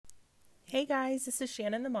Hey guys, this is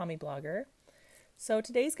Shannon, the mommy blogger. So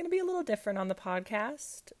today's going to be a little different on the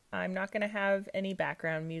podcast. I'm not going to have any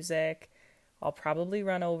background music. I'll probably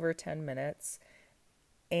run over 10 minutes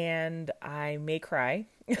and I may cry.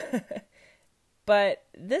 But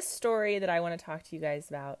this story that I want to talk to you guys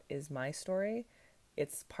about is my story.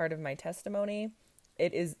 It's part of my testimony.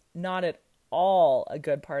 It is not at all a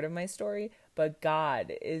good part of my story, but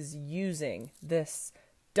God is using this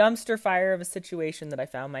dumpster fire of a situation that I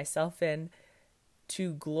found myself in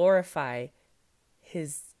to glorify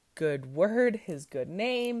his good word, his good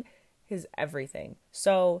name, his everything.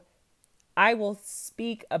 So I will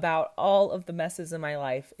speak about all of the messes in my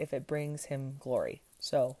life if it brings him glory.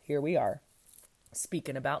 So here we are,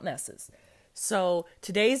 speaking about messes. So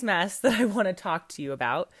today's mess that I want to talk to you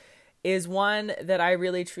about is one that I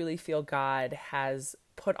really truly feel God has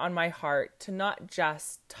put on my heart to not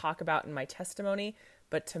just talk about in my testimony,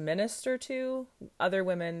 but to minister to other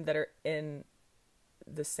women that are in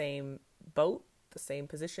the same boat, the same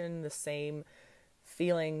position, the same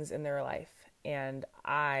feelings in their life. And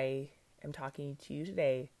I am talking to you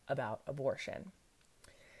today about abortion.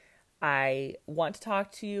 I want to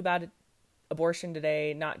talk to you about abortion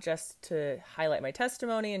today, not just to highlight my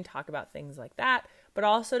testimony and talk about things like that, but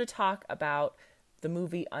also to talk about the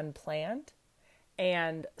movie Unplanned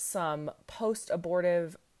and some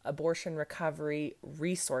post-abortive abortion recovery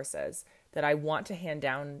resources that I want to hand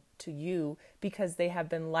down to you because they have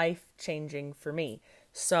been life-changing for me.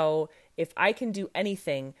 So if I can do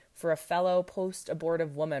anything for a fellow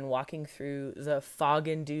post-abortive woman walking through the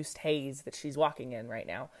fog-induced haze that she's walking in right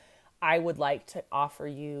now, I would like to offer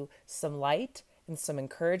you some light and some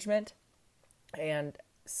encouragement and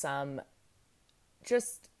some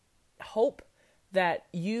just hope that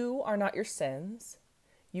you are not your sins,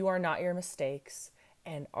 you are not your mistakes,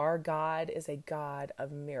 and our God is a God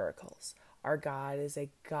of miracles. Our God is a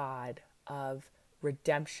God of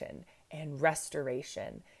redemption and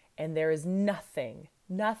restoration. And there is nothing,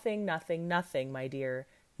 my dear,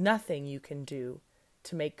 nothing you can do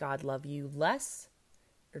to make God love you less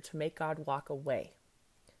or to make God walk away.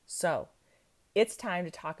 So it's time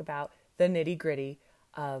to talk about the nitty-gritty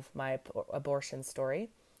of my abortion story.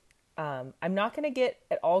 I'm not going to get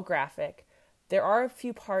at all graphic. There are a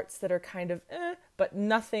few parts that are kind of but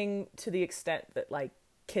nothing to the extent that like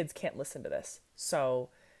kids can't listen to this. So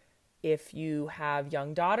if you have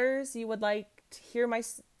young daughters, you would like to hear my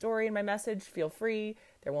story and my message, feel free.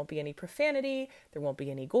 There won't be any profanity. There won't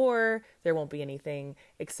be any gore. There won't be anything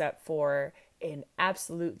except for an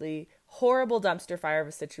absolutely horrible dumpster fire of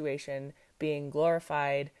a situation being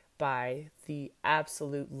glorified by the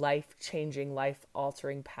absolute life-changing,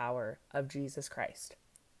 life-altering power of Jesus Christ.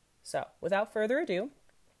 So, without further ado,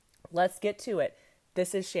 let's get to it.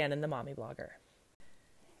 This is Shannon, the mommy blogger.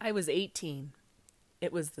 I was 18.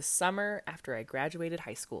 It was the summer after I graduated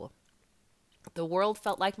high school. The world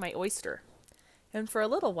felt like my oyster. And for a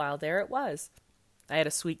little while there it was. I had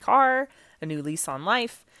a sweet car, a new lease on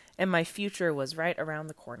life, and my future was right around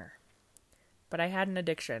the corner. But I had an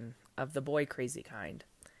addiction of the boy crazy kind.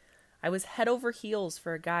 I was head over heels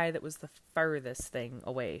for a guy that was the furthest thing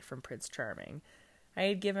away from Prince Charming. I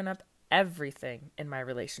had given up everything in my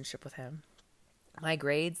relationship with him. My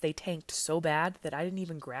grades, they tanked so bad that I didn't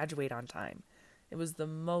even graduate on time. It was the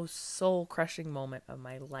most soul-crushing moment of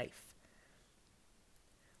my life.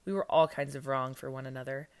 We were all kinds of wrong for one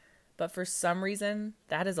another, but for some reason,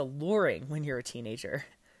 that is alluring when you're a teenager.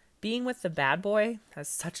 Being with the bad boy has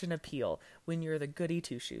such an appeal when you're the goody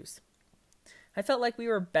two-shoes. I felt like we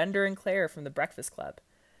were Bender and Claire from the Breakfast Club.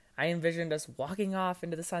 I envisioned us walking off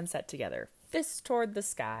into the sunset together, fists toward the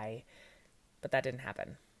sky. But that didn't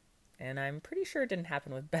happen. And I'm pretty sure it didn't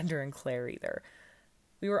happen with Bender and Claire either.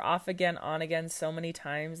 We were off again, on again so many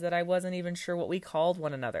times that I wasn't even sure what we called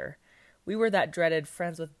one another. We were that dreaded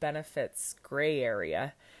friends with benefits gray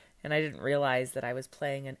area, and I didn't realize that I was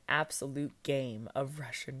playing an absolute game of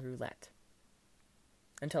Russian roulette.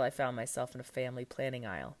 Until I found myself in a family planning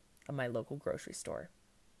aisle of my local grocery store,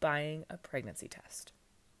 buying a pregnancy test.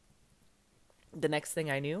 The next thing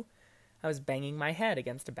I knew, I was banging my head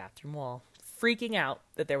against a bathroom wall, freaking out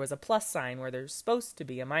that there was a plus sign where there's supposed to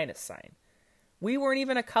be a minus sign. We weren't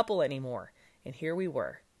even a couple anymore, and here we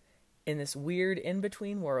were, in this weird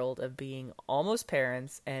in-between world of being almost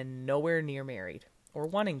parents and nowhere near married, or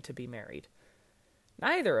wanting to be married.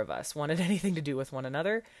 Neither of us wanted anything to do with one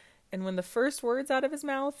another, and when the first words out of his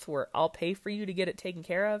mouth were, "I'll pay for you to get it taken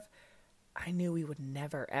care of," I knew we would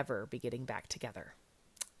never, ever be getting back together.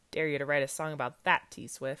 Dare you to write a song about that, T.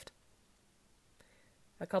 Swift.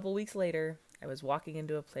 A couple weeks later, I was walking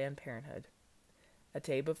into a Planned Parenthood, a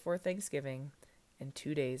day before Thanksgiving and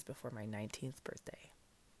 2 days before my 19th birthday.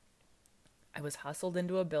 I was hustled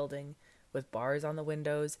into a building with bars on the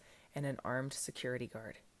windows and an armed security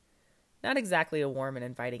guard. Not exactly a warm and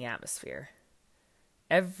inviting atmosphere.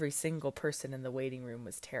 Every single person in the waiting room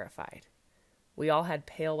was terrified. We all had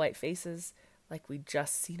pale white faces, like we'd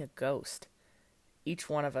just seen a ghost. Each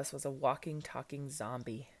one of us was a walking, talking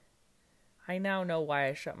zombie. I now know why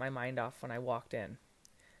I shut my mind off when I walked in.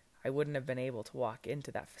 I wouldn't have been able to walk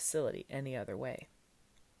into that facility any other way.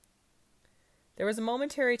 There was a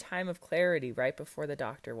momentary time of clarity right before the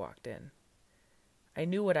doctor walked in. I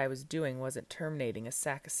knew what I was doing wasn't terminating a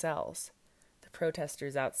sack of cells. The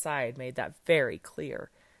protesters outside made that very clear.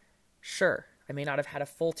 Sure, I may not have had a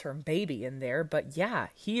full-term baby in there, but yeah,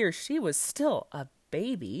 he or she was still a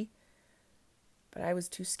baby. But I was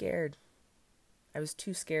too scared. I was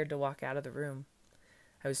too scared to walk out of the room.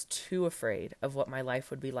 I was too afraid of what my life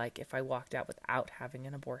would be like if I walked out without having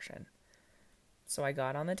an abortion. So I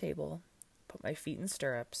got on the table, put my feet in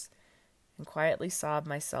stirrups, and quietly sobbed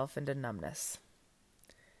myself into numbness.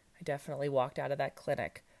 I definitely walked out of that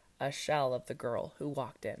clinic a shell of the girl who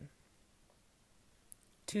walked in.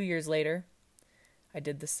 2 years later, I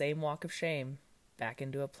did the same walk of shame back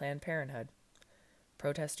into a Planned Parenthood.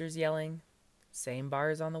 Protesters yelling, same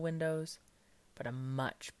bars on the windows, but a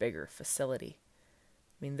much bigger facility.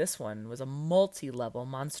 I mean, this one was a multi-level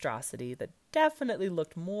monstrosity that definitely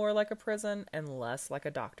looked more like a prison and less like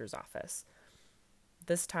a doctor's office.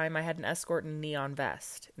 This time I had an escort in a neon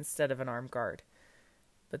vest instead of an armed guard.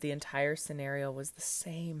 But the entire scenario was the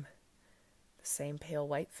same. The same pale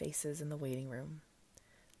white faces in the waiting room.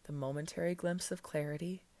 The momentary glimpse of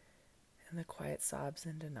clarity and the quiet sobs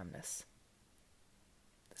into numbness.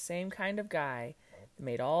 The same kind of guy that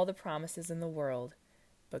made all the promises in the world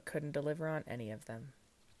but couldn't deliver on any of them.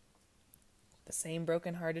 The same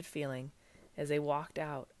broken-hearted feeling as they walked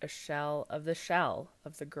out, a shell of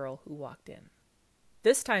the girl who walked in.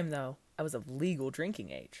 This time, though, I was of legal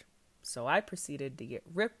drinking age, so I proceeded to get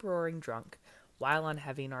rip-roaring drunk while on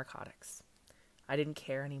heavy narcotics. I didn't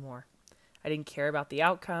care anymore. I didn't care about the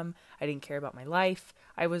outcome. I didn't care about my life.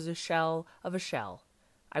 I was a shell of a shell.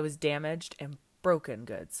 I was damaged and broken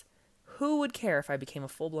goods. Who would care if I became a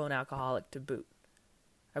full-blown alcoholic to boot?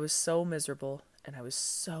 I was so miserable, and I was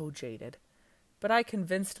so jaded. But I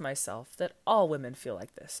convinced myself that all women feel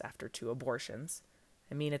like this after 2 abortions.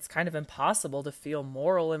 I mean, it's kind of impossible to feel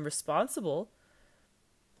moral and responsible.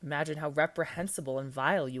 Imagine how reprehensible and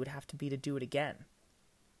vile you would have to be to do it again.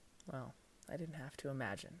 Well, I didn't have to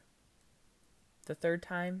imagine. The 3rd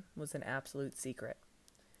time was an absolute secret.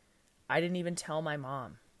 I didn't even tell my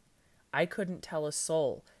mom. I couldn't tell a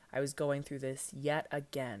soul I was going through this yet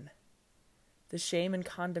again. The shame and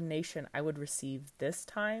condemnation I would receive this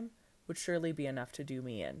time would surely be enough to do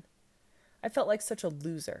me in. I felt like such a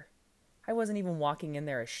loser. I wasn't even walking in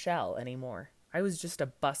there a shell anymore. I was just a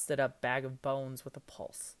busted-up bag of bones with a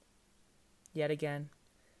pulse. Yet again,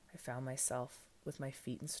 I found myself with my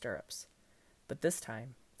feet in stirrups. But this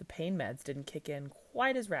time, the pain meds didn't kick in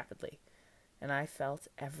quite as rapidly, and I felt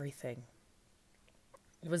everything.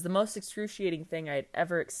 It was the most excruciating thing I had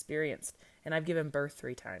ever experienced, and I've given birth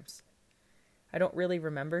 3 times. I don't really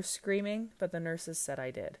remember screaming, but the nurses said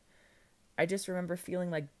I did. I just remember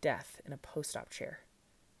feeling like death in a post-op chair,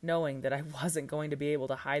 knowing that I wasn't going to be able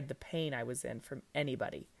to hide the pain I was in from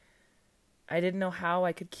anybody. I didn't know how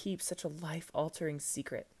I could keep such a life-altering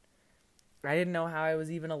secret. I didn't know how I was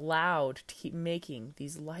even allowed to keep making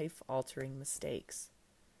these life-altering mistakes.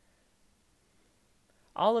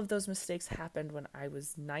 All of those mistakes happened when I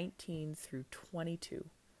was 19 through 22.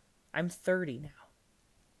 I'm 30 now.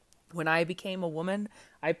 When I became a woman,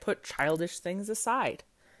 I put childish things aside.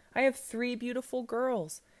 I have 3 beautiful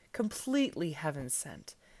girls, completely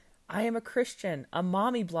heaven-sent. I am a Christian, a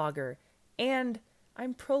mommy blogger, and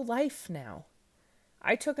I'm pro-life now.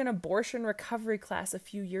 I took an abortion recovery class a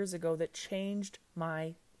few years ago that changed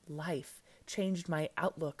my life, changed my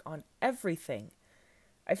outlook on everything.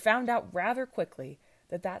 I found out rather quickly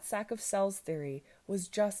that sack of cells theory was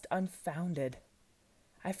just unfounded.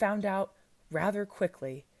 I found out rather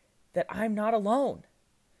quickly that I'm not alone.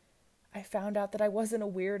 I found out that I wasn't a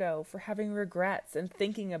weirdo for having regrets and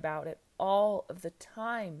thinking about it all of the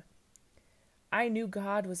time. I knew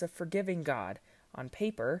God was a forgiving God on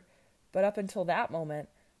paper, but up until that moment,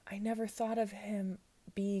 I never thought of him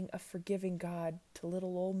being a forgiving God to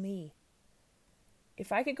little old me.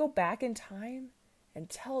 If I could go back in time and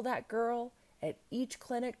tell that girl at each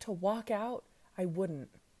clinic to walk out, I wouldn't.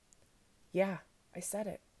 Yeah, I said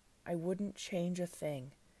it. I wouldn't change a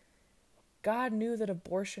thing. God knew that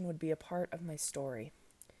abortion would be a part of my story,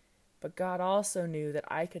 but God also knew that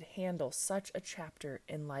I could handle such a chapter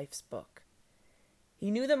in life's book. He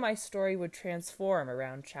knew that my story would transform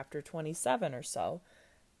around chapter 27 or so.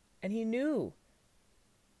 And he knew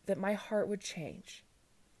that my heart would change.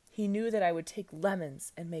 He knew that I would take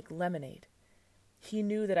lemons and make lemonade. He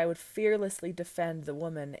knew that I would fearlessly defend the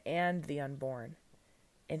woman and the unborn.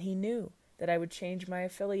 And he knew that I would change my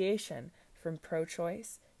affiliation from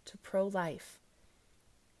pro-choice to pro-life.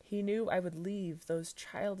 He knew I would leave those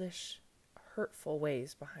childish, hurtful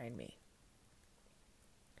ways behind me.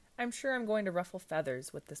 I'm sure I'm going to ruffle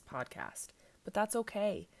feathers with this podcast, but that's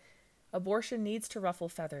okay. Abortion needs to ruffle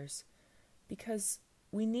feathers because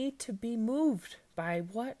we need to be moved by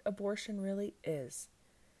what abortion really is.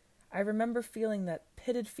 I remember feeling that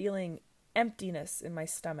pitted feeling, emptiness in my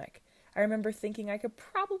stomach. I remember thinking I could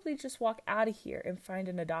probably just walk out of here and find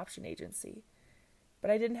an adoption agency.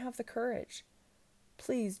 But I didn't have the courage.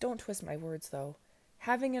 Please don't twist my words, though.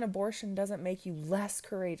 Having an abortion doesn't make you less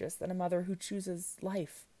courageous than a mother who chooses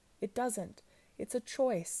life. It doesn't. It's a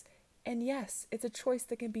choice. And yes, it's a choice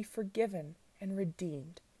that can be forgiven and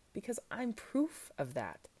redeemed, because I'm proof of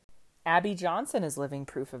that. Abby Johnson is living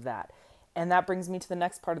proof of that. And that brings me to the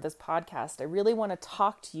next part of this podcast. I really want to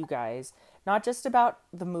talk to you guys, not just about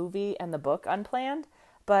the movie and the book Unplanned,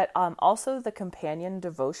 but also the companion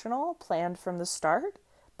devotional Planned from the Start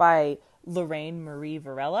by Lorraine Marie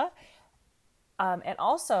Varela. And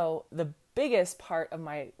also the biggest part of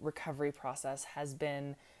my recovery process has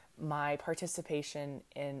been my participation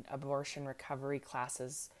in abortion recovery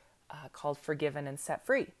classes called Forgiven and Set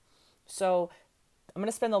Free. So I'm going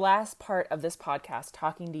to spend the last part of this podcast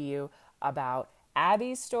talking to you about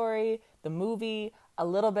Abby's story, the movie, a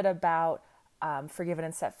little bit about Forgiven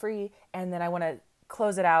and Set Free, and then I want to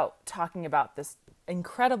close it out talking about this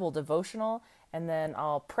incredible devotional, and then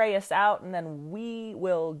I'll pray us out, and then we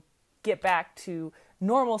will get back to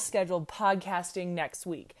normal scheduled podcasting next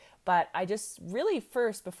week. But I just really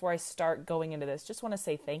first, before I start going into this, just want to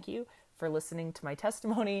say thank you for listening to my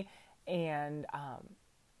testimony, and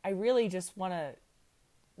I really just want to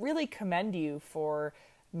really commend you for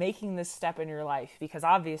making this step in your life, because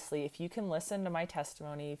obviously if you can listen to my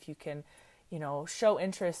testimony, if you can, show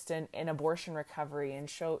interest in abortion recovery and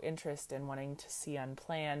show interest in wanting to see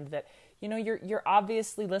Unplanned, that, you're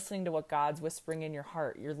obviously listening to what God's whispering in your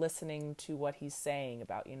heart. You're listening to what he's saying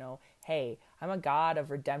about, hey, I'm a God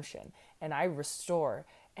of redemption and I restore.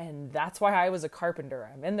 And that's why I was a carpenter.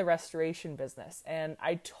 I'm in the restoration business. And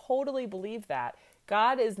I totally believe that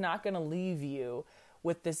God is not going to leave you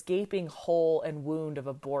with this gaping hole and wound of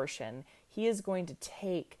abortion. He is going to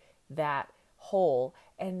take that hole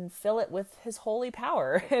and fill it with his holy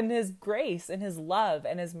power and his grace and his love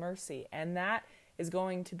and his mercy. And that is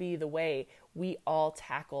going to be the way we all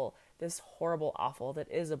tackle this horrible awful that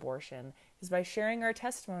is abortion, is by sharing our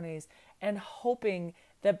testimonies and hoping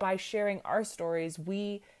that by sharing our stories,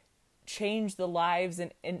 we change the lives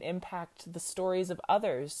and impact the stories of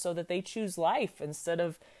others so that they choose life instead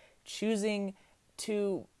of choosing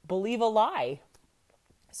to believe a lie.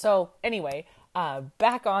 So anyway,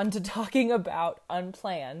 back on to talking about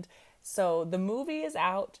Unplanned. So the movie is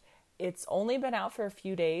out. It's only been out for a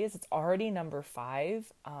few days. It's already number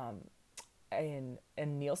 5 in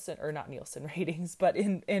Nielsen, or not Nielsen ratings, but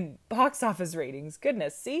in box office ratings.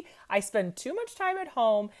 Goodness, see, I spend too much time at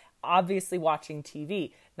home, obviously watching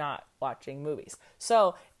TV, not watching movies.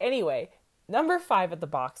 So anyway, number 5 at the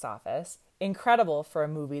box office. Incredible for a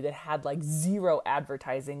movie that had like 0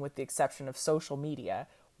 advertising with the exception of social media.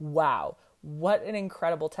 Wow. What an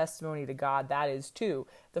incredible testimony to God that is too.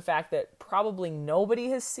 The fact that probably nobody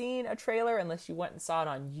has seen a trailer unless you went and saw it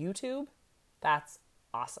on YouTube. That's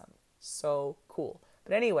awesome. So cool.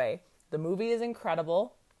 But anyway, the movie is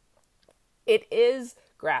incredible. It is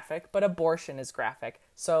graphic, but abortion is graphic.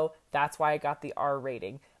 So that's why it got the R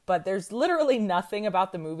rating. But there's literally nothing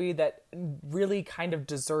about the movie that really kind of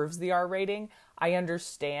deserves the R rating. I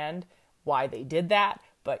understand why they did that,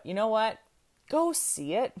 but you know what? Go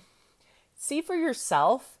see it. See for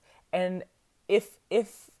yourself. And if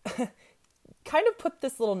kind of put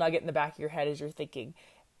this little nugget in the back of your head as you're thinking,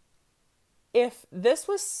 if this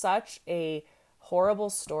was such a horrible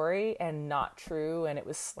story and not true, and it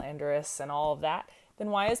was slanderous and all of that, then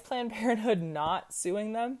why is Planned Parenthood not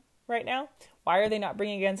suing them right now? Why are they not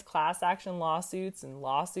bringing against class action lawsuits and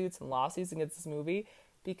lawsuits and lawsuits against this movie?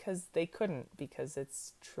 Because they couldn't, because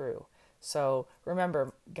it's true. So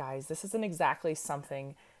remember, guys, this isn't exactly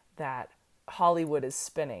something that Hollywood is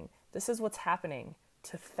spinning. This is what's happening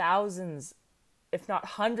to thousands, if not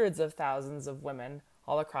hundreds of thousands of women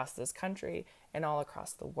all across this country and all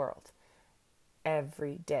across the world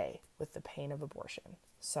every day with the pain of abortion.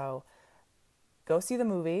 So go see the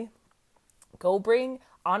movie. Go bring,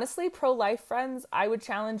 honestly, pro-life friends. I would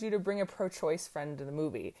challenge you to bring a pro-choice friend to the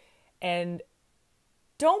movie. And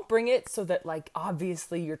don't bring it so that, like,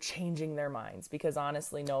 obviously you're changing their minds. Because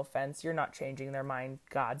honestly, no offense, you're not changing their mind.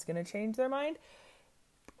 God's going to change their mind.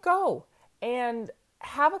 Go and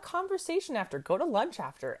have a conversation after. Go to lunch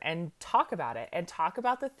after and talk about it. And talk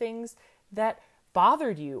about the things that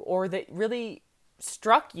bothered you or that really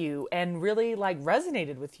struck you and really, like,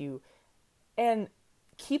 resonated with you. And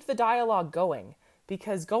keep the dialogue going,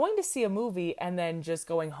 because going to see a movie and then just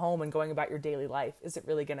going home and going about your daily life isn't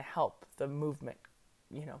really going to help the movement,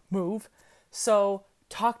 move. So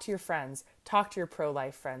talk to your friends, talk to your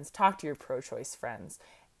pro-life friends, talk to your pro-choice friends,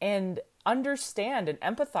 and understand and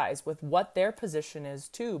empathize with what their position is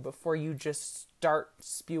too before you just start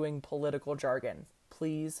spewing political jargon.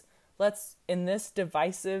 Please, let's, in this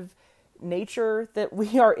divisive nature that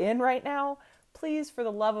we are in right now, please, for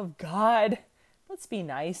the love of God, let's be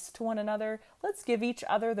nice to one another. Let's give each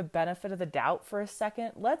other the benefit of the doubt for a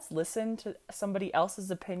second. Let's listen to somebody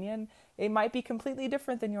else's opinion. It might be completely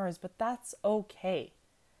different than yours, but that's okay.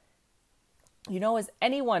 As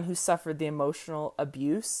anyone who suffered the emotional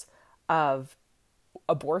abuse of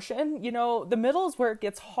abortion, the middle is where it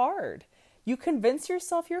gets hard. You convince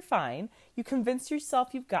yourself you're fine. You convince yourself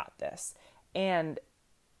you've got this. And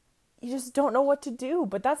you just don't know what to do.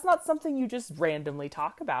 But that's not something you just randomly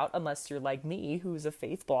talk about unless you're like me, who's a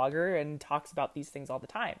faith blogger and talks about these things all the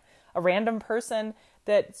time. A random person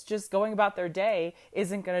that's just going about their day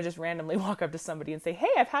isn't going to just randomly walk up to somebody and say, hey,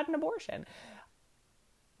 I've had an abortion.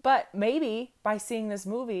 But maybe by seeing this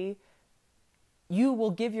movie, you will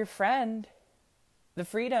give your friend the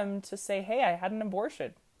freedom to say, hey, I had an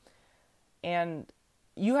abortion. And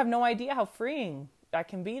you have no idea how freeing that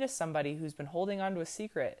can be to somebody who's been holding on to a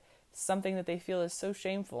secret, something that they feel is so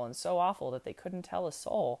shameful and so awful that they couldn't tell a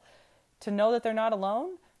soul. To know that they're not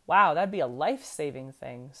alone, wow, that'd be a life-saving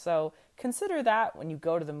thing. So consider that when you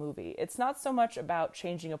go to the movie. It's not so much about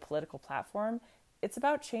changing a political platform. It's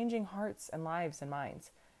about changing hearts and lives and minds.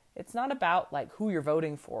 It's not about like who you're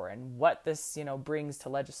voting for and what this, brings to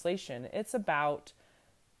legislation. It's about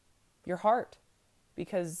your heart.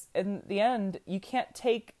 Because in the end, you can't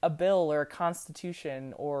take a bill or a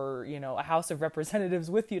constitution or, a House of Representatives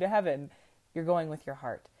with you to heaven. You're going with your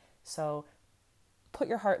heart. So put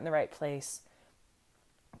your heart in the right place.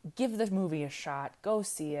 Give the movie a shot. Go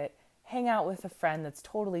see it. Hang out with a friend that's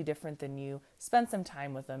totally different than you. Spend some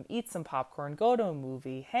time with them. Eat some popcorn. Go to a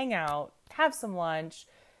movie. Hang out. Have some lunch.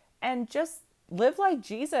 And just live like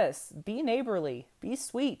Jesus. Be neighborly. Be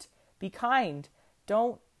sweet. Be kind.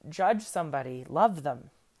 Don't judge somebody. Love them.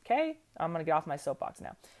 Okay? I'm going to get off my soapbox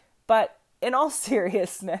now. But in all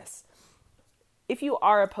seriousness, if you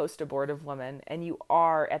are a post-abortive woman and you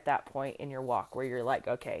are at that point in your walk where you're like,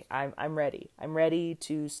 okay, I'm ready. I'm ready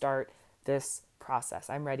to start this process.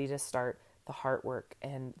 I'm ready to start the heart work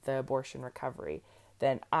and the abortion recovery,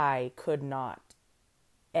 then I could not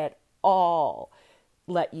at all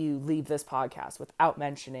let you leave this podcast without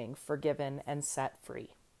mentioning Forgiven and Set Free.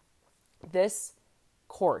 This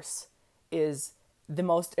course is the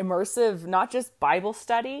most immersive, not just Bible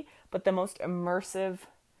study, but the most immersive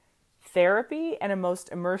therapy and a most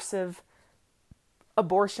immersive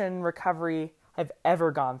abortion recovery I've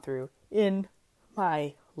ever gone through in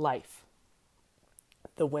my life.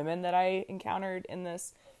 The women that I encountered in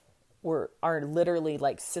this are literally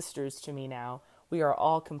like sisters to me now. We are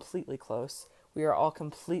all completely close. We are all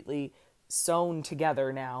completely sewn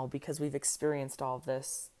together now because we've experienced all of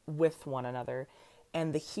this with one another.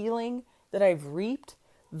 And the healing that I've reaped,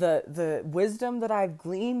 the wisdom that I've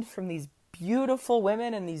gleaned from these beautiful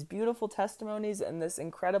women and these beautiful testimonies and this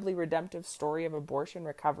incredibly redemptive story of abortion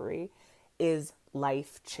recovery is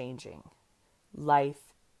life-changing.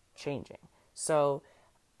 Life-changing. So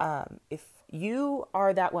if you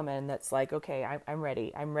are that woman that's like, okay, I'm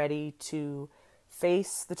ready. I'm ready to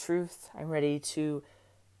face the truth. I'm ready to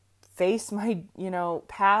face my,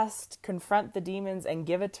 past, confront the demons and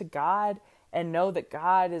give it to God and know that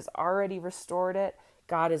God has already restored it.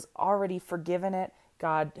 God has already forgiven it.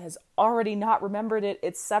 God has already not remembered it.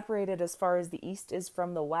 It's separated as far as the east is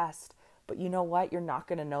from the west. But you know what? You're not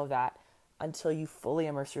going to know that until you fully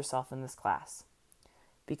immerse yourself in this class.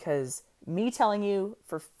 Because me telling you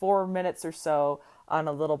for 4 minutes or so on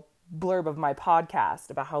a little blurb of my podcast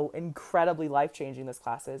about how incredibly life-changing this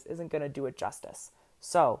class is isn't going to do it justice.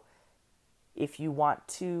 So if you want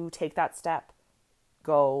to take that step,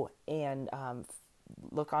 go and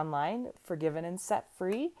look online, Forgiven and Set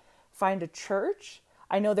Free. Find a church.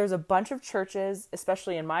 I know there's a bunch of churches,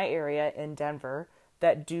 especially in my area in Denver,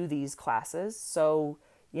 that do these classes. So,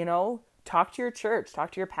 talk to your church,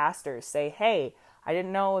 talk to your pastors. Say, hey, I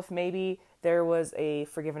didn't know if maybe there was a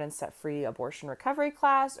Forgiven and Set Free abortion recovery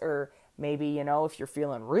class, or maybe, if you're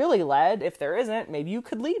feeling really led, if there isn't, maybe you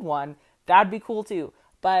could lead one. That'd be cool too.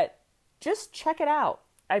 But just check it out.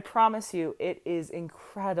 I promise you, it is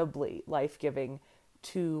incredibly life-giving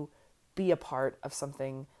to be a part of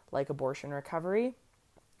something like abortion recovery,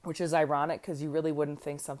 which is ironic because you really wouldn't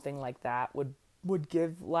think something like that would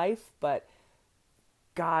give life, but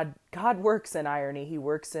God works in irony. He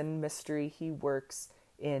works in mystery. He works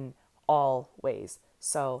in all ways.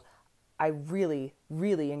 So I really,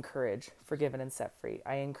 really encourage Forgiven and Set Free.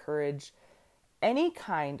 I encourage any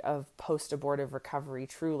kind of post-abortive recovery,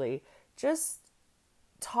 truly. Just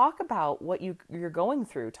talk about what you're going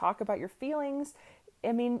through. Talk about your feelings.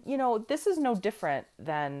 I mean, this is no different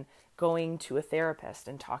than going to a therapist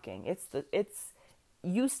and talking.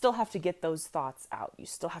 You still have to get those thoughts out. You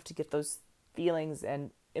still have to get those feelings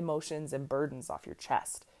and emotions and burdens off your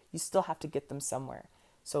chest. You still have to get them somewhere.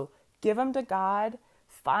 So give them to God,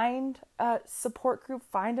 find a support group,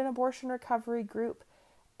 find an abortion recovery group,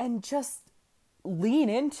 and just lean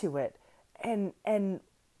into it. And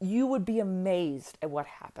you would be amazed at what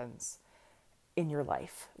happens in your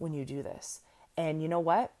life when you do this. And you know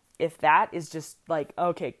what? If that is just like,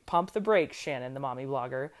 okay, pump the brakes, Shannon, the mommy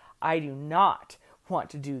blogger, I do not want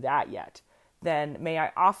to do that yet, then may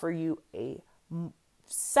I offer you a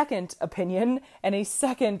second opinion and a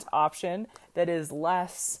second option that is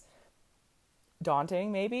less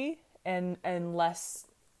daunting, maybe, and less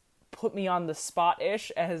put me on the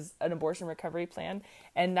spot-ish as an abortion recovery plan,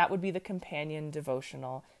 and that would be the companion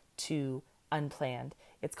devotional to Unplanned.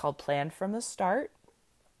 It's called Planned from the Start.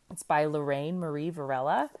 It's by Lorraine Marie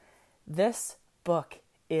Varela. This book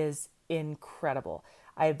is incredible.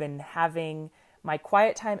 I've been having my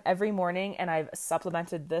quiet time every morning, and I've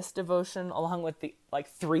supplemented this devotion along with the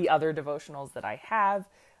 3 other devotionals that I have,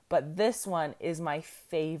 but this one is my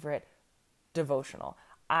favorite devotional.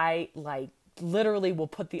 I literally will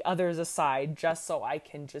put the others aside just so I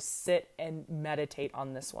can just sit and meditate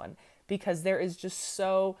on this one, because there is just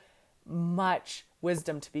so much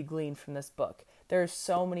wisdom to be gleaned from this book. There are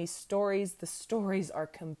so many stories. The stories are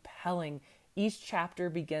compelling. Each chapter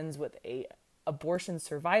begins with a abortion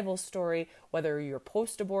survival story, whether you're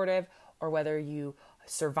post-abortive or whether you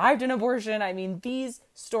survived an abortion. I mean, these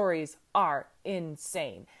stories are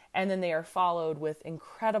insane. And then they are followed with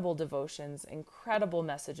incredible devotions, incredible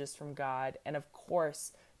messages from God, and of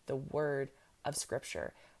course, the word of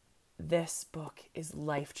Scripture. This book is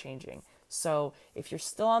life-changing. So if you're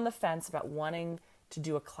still on the fence about wanting to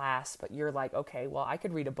do a class, but you're like, okay, well, I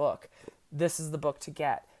could read a book, this is the book to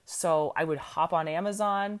get. So I would hop on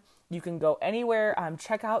Amazon. You can go anywhere.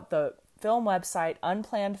 Check out the film website,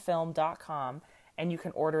 unplannedfilm.com, and you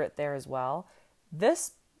can order it there as well.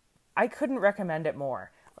 This, I couldn't recommend it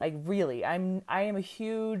more. Really, I am a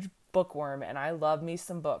huge bookworm, and I love me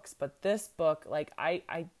some books, but this book,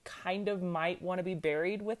 I kind of might want to be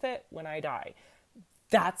buried with it when I die.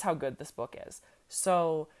 That's how good this book is.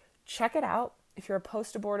 So check it out. If you're a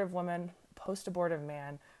post-abortive woman, post-abortive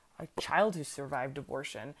man, a child who survived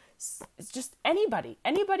abortion, it's just anybody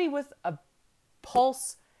with a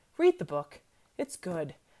pulse, read the book. It's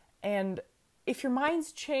good. And if your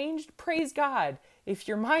mind's changed, praise God. If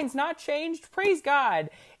your mind's not changed, praise God.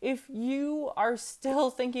 If you are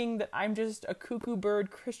still thinking that I'm just a cuckoo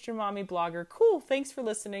bird Christian mommy blogger, cool, thanks for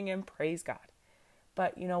listening, and praise God.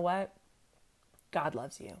 But you know what? God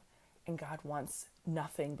loves you, and God wants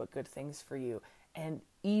nothing but good things for you. And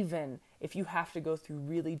even if you have to go through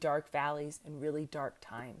really dark valleys and really dark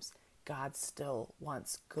times, God still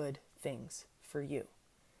wants good things for you.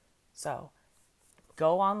 So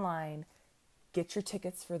go online, get your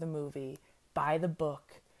tickets for the movie, buy the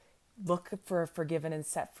book, look for a Forgiven and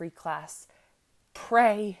Set Free class,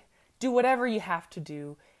 pray, do whatever you have to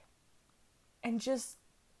do, and just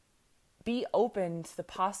be open to the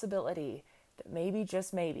possibility that maybe,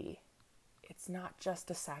 just maybe, it's not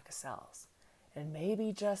just a sack of cells. And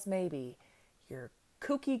maybe, just maybe, your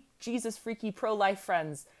kooky, Jesus freaky pro-life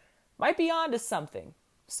friends might be onto something.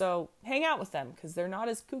 So hang out with them, because they're not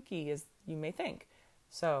as kooky as you may think.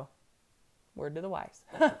 So, word to the wise.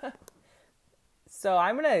 So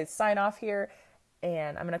I'm going to sign off here,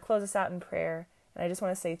 and I'm going to close this out in prayer. And I just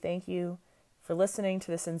want to say thank you for listening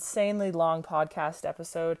to this insanely long podcast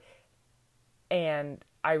episode. And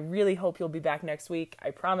I really hope you'll be back next week.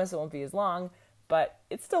 I promise it won't be as long, but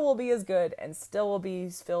it still will be as good, and still will be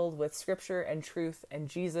filled with Scripture and truth and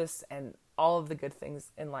Jesus and all of the good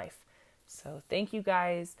things in life. So thank you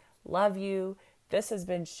guys. Love you. This has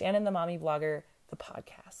been Shannon the Mommy Blogger, the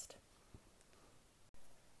podcast.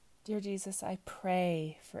 Dear Jesus, I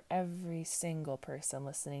pray for every single person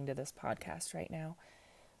listening to this podcast right now.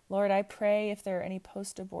 Lord, I pray if there are any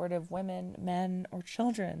post-abortive women, men, or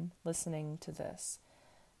children listening to this,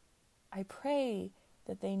 I pray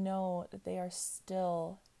that they know that they are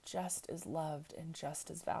still just as loved and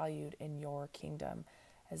just as valued in your kingdom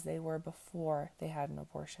as they were before they had an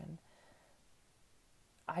abortion.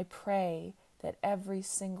 I pray that every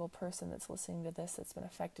single person that's listening to this that's been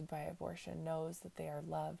affected by abortion knows that they are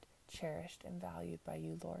loved, cherished, and valued by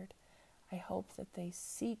you, Lord. I hope that they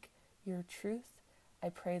seek your truth. I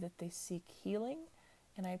pray that they seek healing,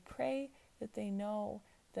 and I pray that they know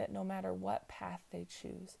that no matter what path they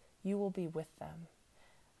choose, you will be with them.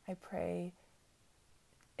 I pray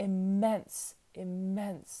immense,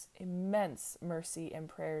 immense, immense mercy and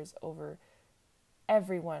prayers over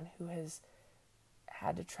everyone who has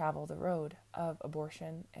had to travel the road of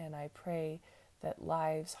abortion, and I pray that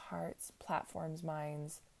lives, hearts, platforms,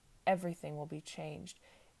 minds, everything will be changed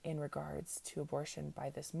in regards to abortion by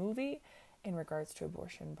this movie, in regards to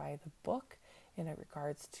abortion by the book, in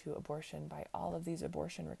regards to abortion by all of these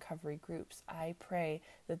abortion recovery groups. I pray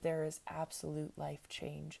that there is absolute life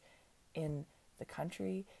change in the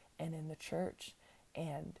country and in the church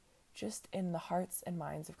and just in the hearts and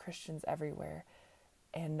minds of Christians everywhere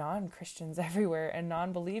and non-Christians everywhere and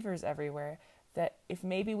non-believers everywhere, that if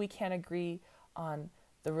maybe we can't agree on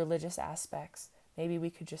the religious aspects, maybe we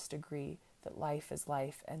could just agree that life is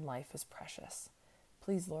life and life is precious.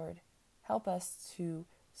 Please, Lord, help us to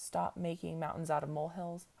stop making mountains out of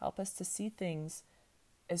molehills. Help us to see things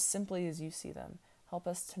as simply as you see them. Help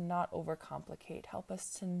us to not overcomplicate. Help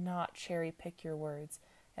us to not cherry pick your words.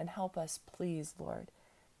 And help us, please, Lord,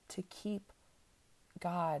 to keep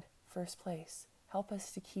God first place. Help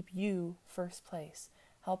us to keep you first place.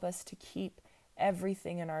 Help us to keep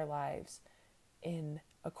everything in our lives in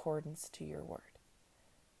accordance to your word.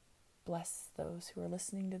 Bless those who are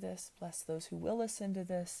listening to this. Bless those who will listen to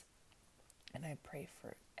this. And I pray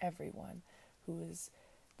for everyone who has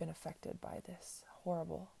been affected by this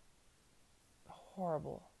horrible,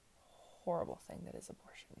 horrible, horrible thing that is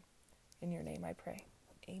abortion. In your name I pray.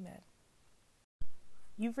 Amen.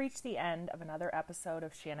 You've reached the end of another episode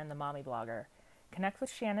of Shannon the Mommy Blogger. Connect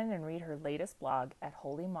with Shannon and read her latest blog at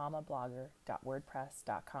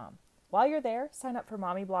holymamablogger.wordpress.com. While you're there, sign up for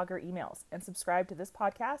Mommy Blogger emails and subscribe to this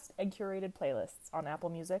podcast and curated playlists on Apple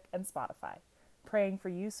Music and Spotify. Praying for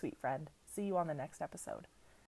you, sweet friend. See you on the next episode.